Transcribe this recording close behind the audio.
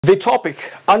The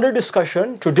topic under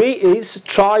discussion today is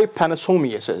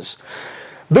trypanosomiasis.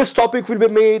 This topic will be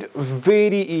made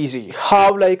very easy.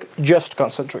 How? Like, just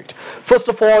concentrate. First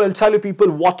of all, I'll tell you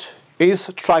people what is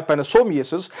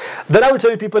trypanosomiasis. Then I will tell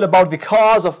you people about the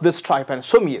cause of this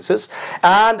trypanosomiasis,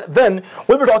 and then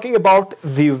we'll be talking about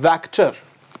the vector.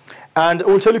 And I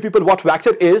will tell you people what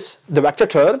vector is, the vector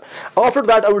term. After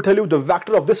that, I will tell you the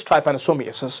vector of this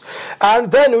trypanosomiasis.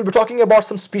 And then we'll be talking about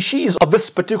some species of this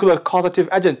particular causative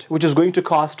agent which is going to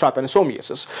cause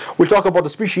trypanosomiasis. We'll talk about the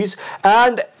species,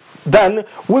 and then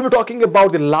we'll be talking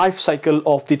about the life cycle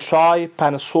of the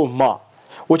trypanosoma,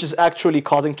 which is actually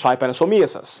causing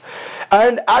trypanosomiasis.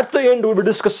 And at the end, we'll be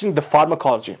discussing the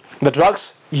pharmacology, the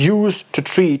drugs used to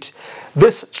treat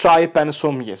this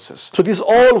trypanosomiasis. So these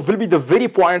all will be the very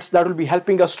points that will be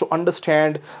helping us to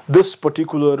understand this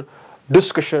particular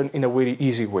discussion in a very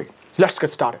easy way. Let's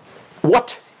get started.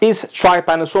 What is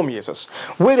trypanosomiasis?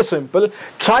 Very simple.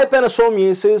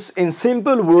 Trypanosomiasis, in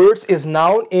simple words, is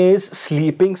known as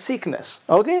sleeping sickness.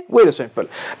 Okay, very simple.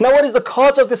 Now, what is the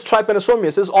cause of this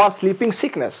trypanosomiasis or sleeping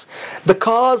sickness? The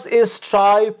cause is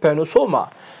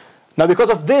trypanosoma. Now, because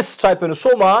of this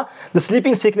trypanosoma, the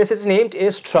sleeping sickness is named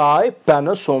as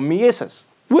trypanosomiasis.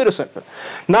 Very simple.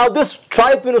 Now, this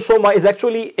trypanosoma is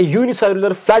actually a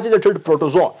unicellular flagellated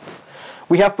protozoa.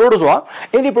 We have protozoa.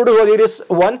 In the protozoa, there is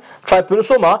one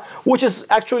trypanosoma, which is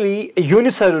actually a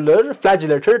unicellular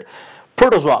flagellated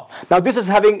protozoa. Now, this is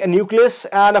having a nucleus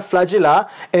and a flagella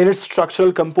in its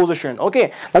structural composition.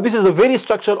 Okay, now this is the very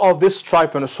structure of this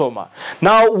trypanosoma.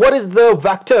 Now, what is the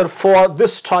vector for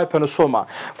this trypanosoma?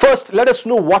 First, let us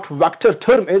know what vector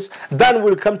term is, then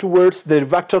we'll come towards the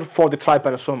vector for the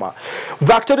trypanosoma.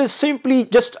 Vector is simply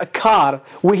just a car,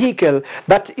 vehicle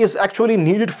that is actually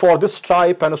needed for this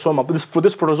trypanosoma, for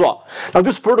this protozoa. Now,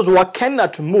 this protozoa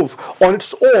cannot move on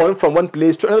its own from one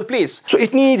place to another place, so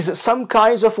it needs some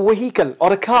kinds of vehicle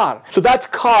or a car. So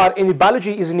that car in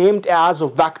biology is named as a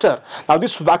vector. Now,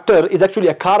 this vector is actually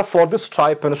a car for this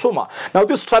trypanosoma. Now,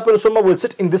 this trypanosoma will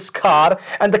sit in this car,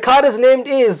 and the car is named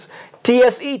as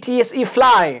TSE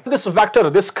fly. This vector,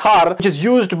 this car, which is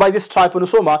used by this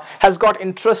trypanosoma, has got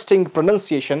interesting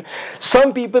pronunciation.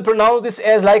 Some people pronounce this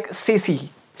as like CC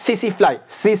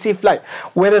fly,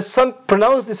 whereas some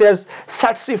pronounce this as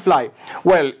satsy fly.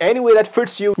 Well, anyway that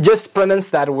fits you, just pronounce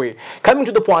that way. Coming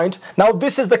to the point, now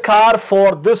this is the car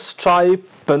for this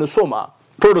trypanosoma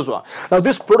protozoa. Now,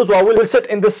 this protozoa will sit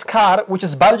in this car, which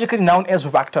is biologically known as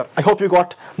vector. I hope you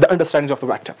got the understanding of the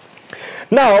vector.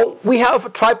 Now, we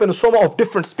have trypanosoma of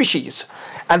different species,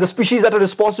 and the species that are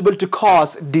responsible to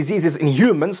cause diseases in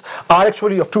humans are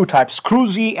actually of two types,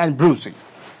 cruzi and bruzi.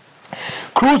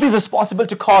 Cruzi is responsible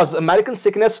to cause American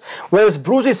sickness, whereas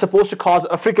bruzi is supposed to cause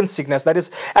African sickness, that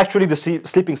is actually the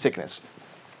sleeping sickness.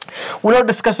 We'll not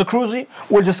discuss the cruzi,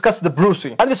 we'll discuss the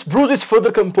bruzi. And this bruzi is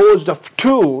further composed of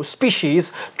two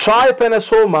species,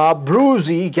 Trypanosoma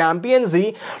bruzi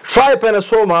gambiense,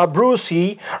 Trypanosoma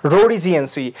bruzi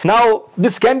rhodesiense. Now,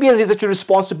 this gambiense is actually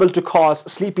responsible to cause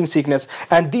sleeping sickness,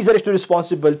 and these are actually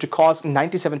responsible to cause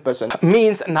 97%.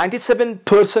 Means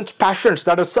 97% patients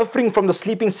that are suffering from the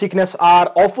sleeping sickness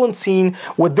are often seen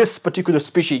with this particular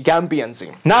species,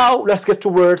 gambiense. Now, let's get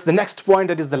towards the next point,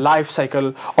 that is the life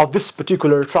cycle of this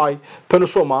particular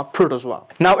trypanosoma protozoa.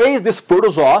 Now, as this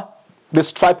protozoa,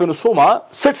 this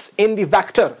trypanosoma sits in the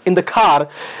vector, in the car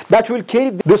that will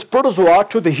carry this protozoa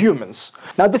to the humans.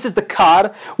 Now, this is the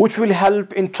car which will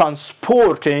help in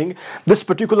transporting this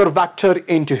particular vector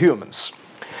into humans.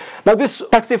 Now, this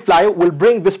taxi fly will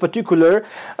bring this particular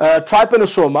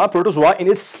trypanosoma protozoa in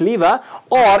its saliva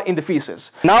or in the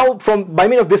feces. Now, by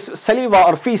means of this saliva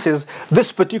or feces,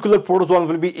 this particular protozoa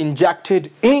will be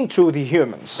injected into the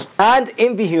humans. And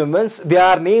in the humans, they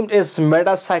are named as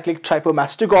metacyclic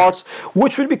trypomastigotes,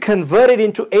 which will be converted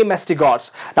into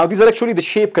amastigotes. Now, these are actually the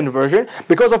shape conversion.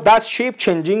 Because of that shape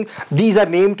changing, these are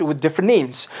named with different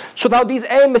names. So now these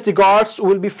amastigotes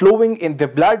will be flowing in the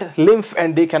blood, lymph,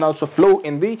 and they can also flow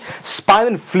in the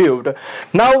spinal fluid.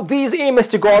 Now, these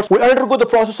amastigotes will undergo the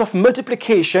process of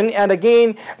multiplication, and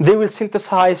again they will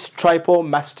synthesize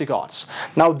trypomastigotes.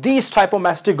 Now, these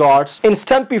trypomastigotes in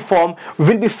stumpy form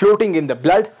will be floating in the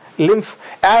blood, lymph,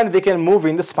 and they can move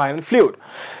in the spinal fluid.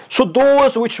 So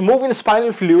those which move in the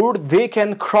spinal fluid, they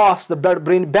can cross the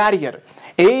blood-brain barrier.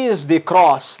 As they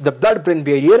cross the blood-brain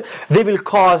barrier, they will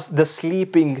cause the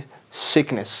sleeping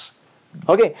sickness.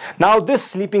 Okay, now this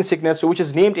sleeping sickness, which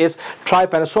is named as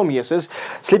trypanosomiasis,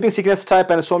 sleeping sickness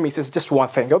trypanosomiasis is just one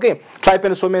thing. Okay,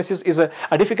 trypanosomiasis is a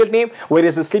difficult name,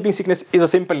 whereas the sleeping sickness is a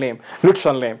simple name,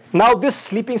 literal name. Now this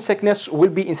sleeping sickness will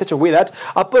be in such a way that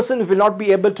a person will not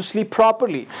be able to sleep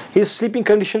properly. His sleeping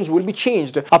conditions will be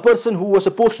changed. A person who was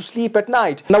supposed to sleep at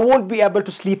night now won't be able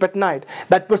to sleep at night.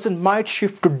 That person might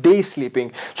shift to day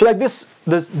sleeping. So like this,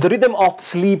 the rhythm of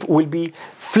sleep will be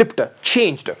flipped,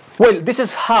 changed. Well, this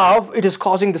is how it is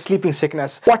causing the sleeping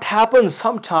sickness. What happens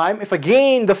sometime if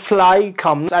again the fly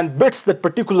comes and bits that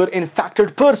particular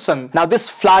infected person? Now this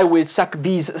fly will suck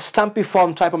these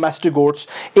stumpiform trypanosomiasis.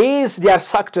 As they are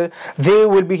sucked, they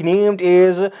will be named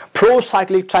as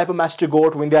procyclic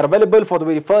trypanosomiasis when they are available for the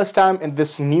very first time in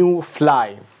this new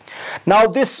fly. Now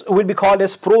this will be called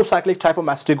as procyclic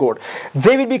trypanosomiasis.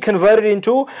 They will be converted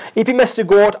into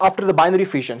epimastigote after the binary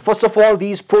fission. First of all,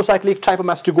 these procyclic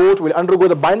trypanosomiasis will undergo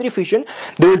the binary fission.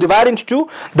 They will divide into two.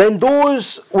 Then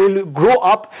those will grow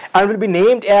up and will be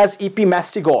named as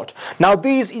epimastigote. Now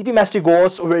these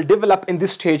epimastigotes will develop in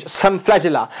this stage some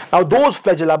flagella. Now those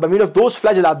flagella, by means of those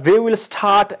flagella, they will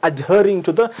start adhering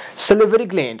to the salivary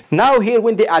gland. Now here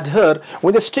when they adhere,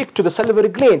 when they stick to the salivary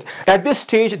gland, at this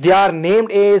stage they are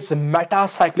named as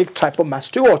metacyclic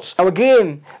trypanosomiasis. Now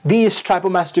again, these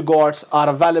trypanosomiasis are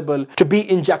available to be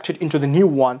injected into the new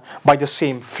one by the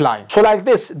same fly. So like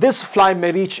this fly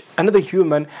may reach another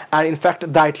human and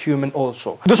infect that human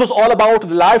also. This was all about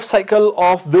the life cycle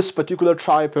of this particular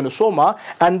trypanosoma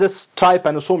and this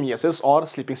trypanosomiasis or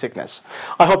sleeping sickness.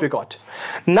 I hope you got.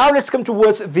 Now let's come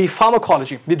towards the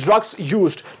pharmacology, the drugs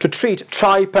used to treat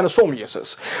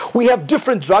trypanosomiasis. We have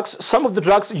different drugs. Some of the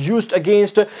drugs used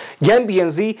against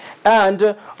gambiense and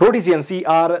rhodesiense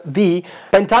are the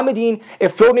pentamidine,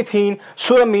 eflornithine,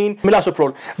 suramine,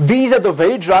 milasoprol. These are the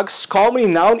very drugs commonly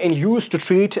known and used to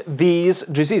treat these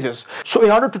diseases. So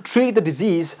in order to treat the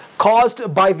disease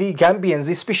caused by the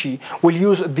gambiense species, we'll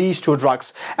use these two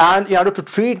drugs. And in order to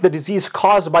treat the disease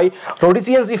caused by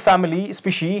rhodesiense family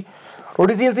species,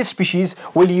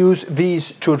 will use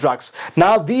these two drugs.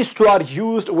 Now these two are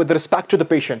used with respect to the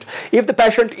patient. If the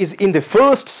patient is in the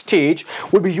first stage,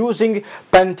 we'll be using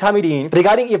pentamidine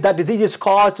regarding if that disease is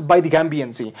caused by the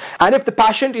gambiense. And if the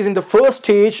patient is in the first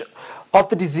stage of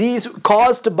the disease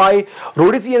caused by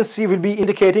rhodesiense, will be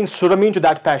indicating suramine to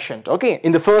that patient. Okay,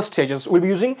 in the first stages we'll be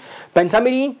using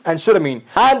pentamidine and suramine.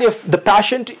 And if the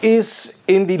patient is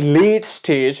in the late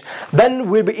stage, then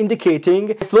we'll be indicating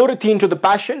eflornithine to the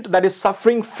patient that is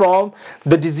suffering from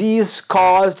the disease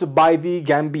caused by the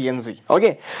gambiense.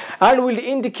 Okay, and we'll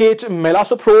indicate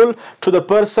milasoprol to the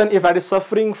person if that is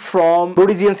suffering from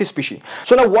rhodesiense species.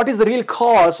 So now what is the real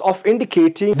cause of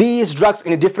indicating these drugs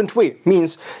in a different way?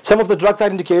 Means some of the drugs are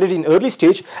indicated in early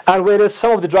stage, and whereas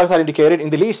some of the drugs are indicated in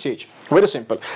the late stage. Very simple.